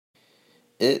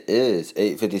It is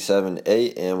 8:57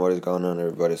 a.m. What is going on,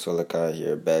 everybody? Solikai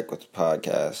here, back with the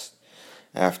podcast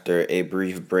after a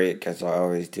brief break, as I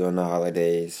always do on the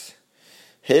holidays.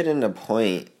 Hitting the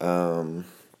point, kind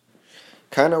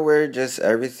of where just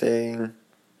everything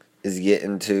is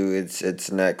getting to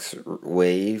its next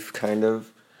wave, kind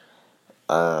of.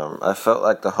 I felt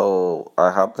like the whole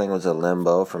IHOP thing was a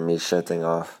limbo for me shifting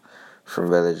off from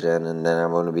religion, and then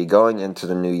I'm going to be going into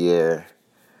the new year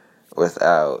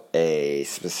without a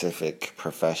specific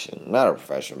profession. Not a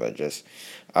profession, but just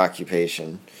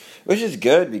occupation. Which is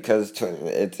good because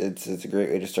it's a great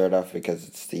way to start off because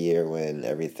it's the year when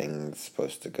everything's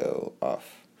supposed to go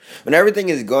off. When everything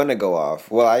is going to go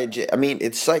off. Well, I mean,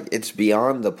 it's like, it's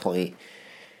beyond the point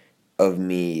of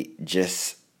me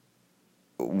just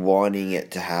wanting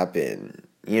it to happen.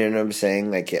 You know what I'm saying?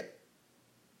 Like,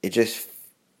 it just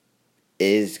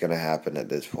is going to happen at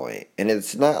this point. And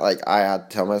it's not like I have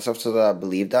to tell myself so that I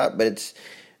believe that, but it's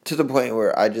to the point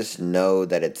where I just know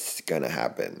that it's going to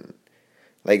happen.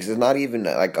 Like, it's not even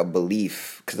like a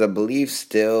belief, because a belief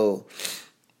still,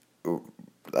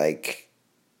 like,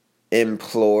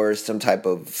 implores some type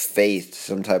of faith,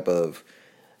 some type of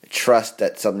trust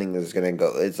that something is going to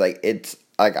go. It's like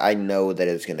I know that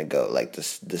it's going to go. Like,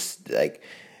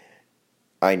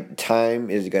 like,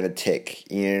 time is going to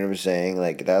tick. You know what I'm saying?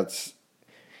 Like, that's,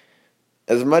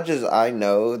 as much as I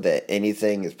know that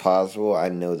anything is possible, I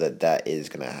know that that is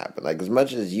going to happen. Like, as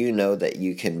much as you know that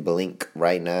you can blink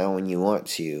right now when you want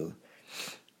to,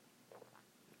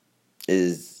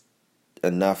 is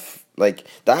enough. Like,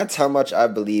 that's how much I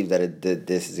believe that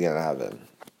this is going to happen.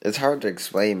 It's hard to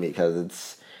explain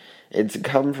because it's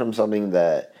come from something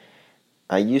that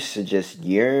I used to just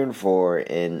yearn for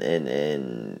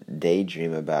and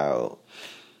daydream about.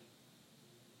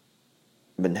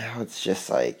 But now it's just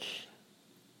like,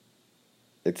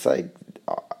 it's like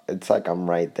I'm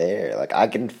right there. Like, I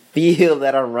can feel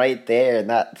that I'm right there, and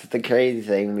that's the crazy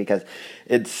thing, because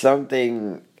it's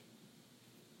something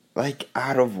like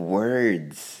out of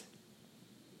words.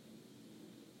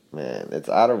 Man, it's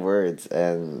out of words,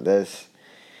 and this,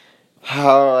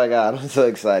 oh my god, I'm so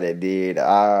excited, dude. Oh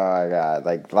my god,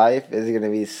 like, life is gonna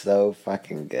be so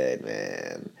fucking good,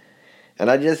 man.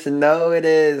 And I just know it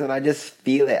is, and I just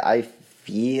feel it. I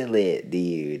feel it,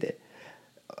 dude.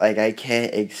 Like, I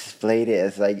can't explain it.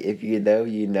 It's like, if you know,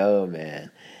 you know, man.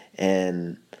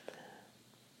 And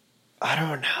I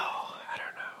don't know.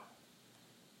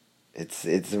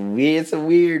 It's a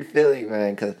weird feeling,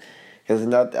 man. Cause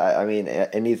not. I mean,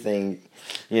 anything.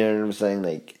 You know what I'm saying?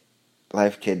 Like,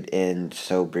 life could end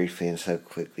so briefly and so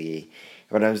quickly.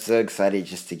 But I'm so excited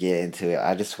just to get into it.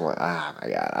 I just want. Oh my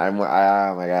god! Oh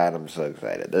my god! I'm so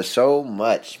excited. There's so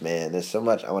much, man. There's so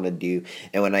much I want to do.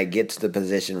 And when I get to the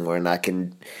position where I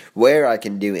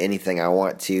can do anything I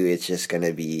want to, it's just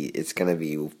gonna be. It's gonna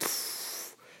be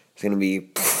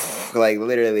like,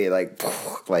 literally,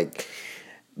 like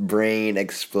brain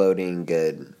exploding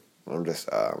good. I'm just,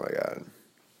 oh my god.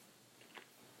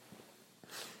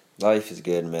 Life is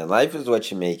good, man. Life is what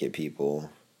you make it, people.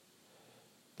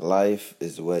 Life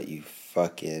is what you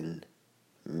fucking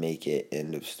make it.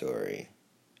 End of story.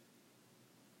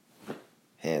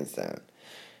 Hands down.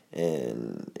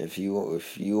 And if you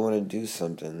want to do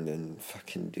something, then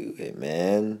fucking do it,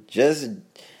 man. Just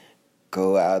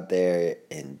go out there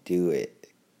and do it.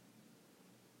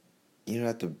 You don't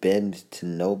have to bend to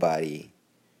nobody.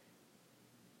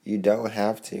 You don't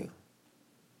have to.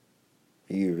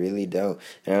 You really don't.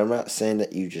 And I'm not saying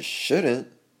that you just shouldn't,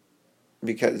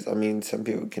 because, I mean, some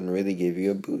people can really give you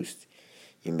a boost.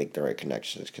 You make the right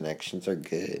connections. Connections are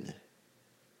good.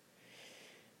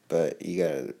 But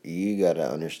you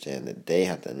gotta understand that they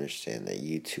have to understand that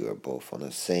you two are both on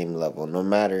the same level, no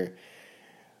matter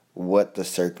what the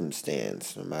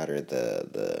circumstance, no matter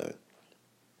the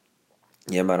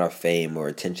amount of fame or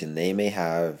attention they may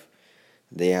have.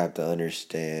 They have to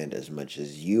understand as much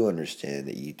as you understand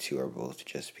that you two are both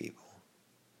just people.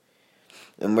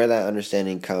 And where that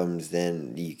understanding comes,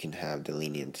 then you can have the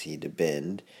leniency to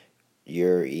bend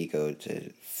your ego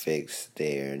to fix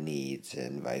their needs,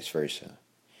 and vice versa.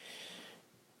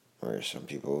 Or some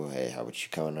people, hey, how about you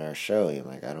come on our show? You're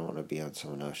like, I don't want to be on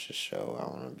someone else's show. I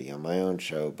want to be on my own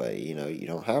show. But, you know, you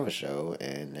don't have a show,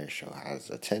 and their show has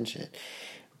attention.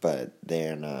 But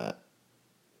they're not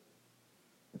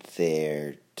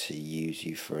there to use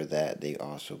you for that. They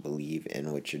also believe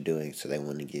in what you're doing, so they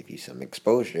want to give you some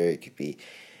exposure. It could be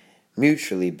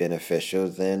mutually beneficial,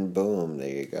 then boom, there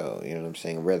you go. You know what I'm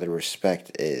saying? Where the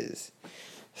respect is.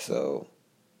 So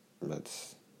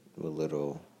that's a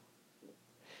little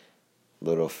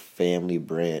family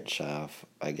branch off,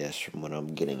 I guess, from what I'm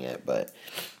getting at. But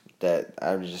that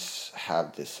I just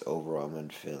have this overwhelming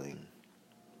feeling.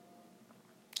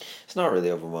 It's not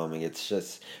really overwhelming. It's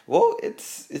just, well,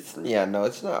 it's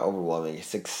not overwhelming.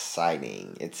 It's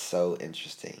exciting. It's so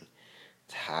interesting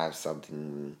to have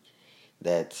something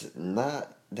that's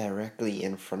not directly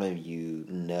in front of you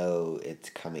know it's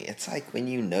coming. It's like when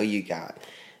you know you got,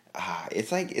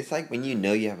 it's like when you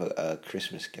know you have a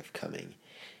Christmas gift coming,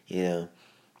 you know,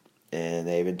 and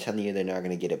they've been telling you they're not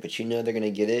gonna get it, but you know they're gonna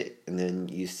get it, and then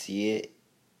you see it,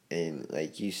 and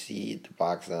like you see the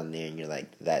box on there, and you're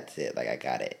like, that's it, like I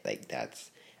got it, like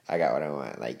I got what I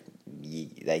want, like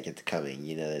it's coming,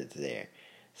 you know that it's there,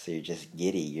 so you're just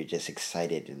giddy, you're just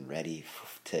excited and ready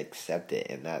to accept it,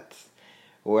 and that's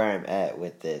where I'm at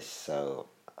with this. So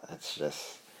it's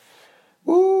just,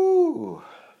 woo,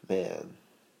 man.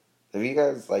 If you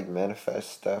guys like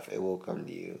manifest stuff, it will come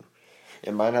to you.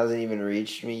 And mine hasn't even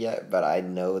reached me yet, but I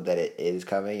know that it is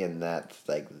coming, and that's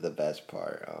like the best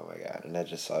part. Oh my god! And I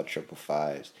just saw triple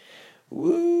fives.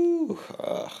 Woo!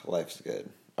 Ugh, life's good.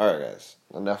 Alright, guys.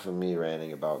 Enough of me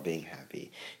ranting about being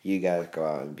happy. You guys go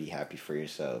out and be happy for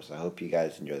yourselves. I hope you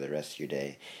guys enjoy the rest of your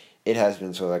day. It has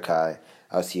been Solar Kai.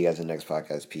 I'll see you guys in the next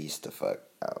podcast. Peace the fuck.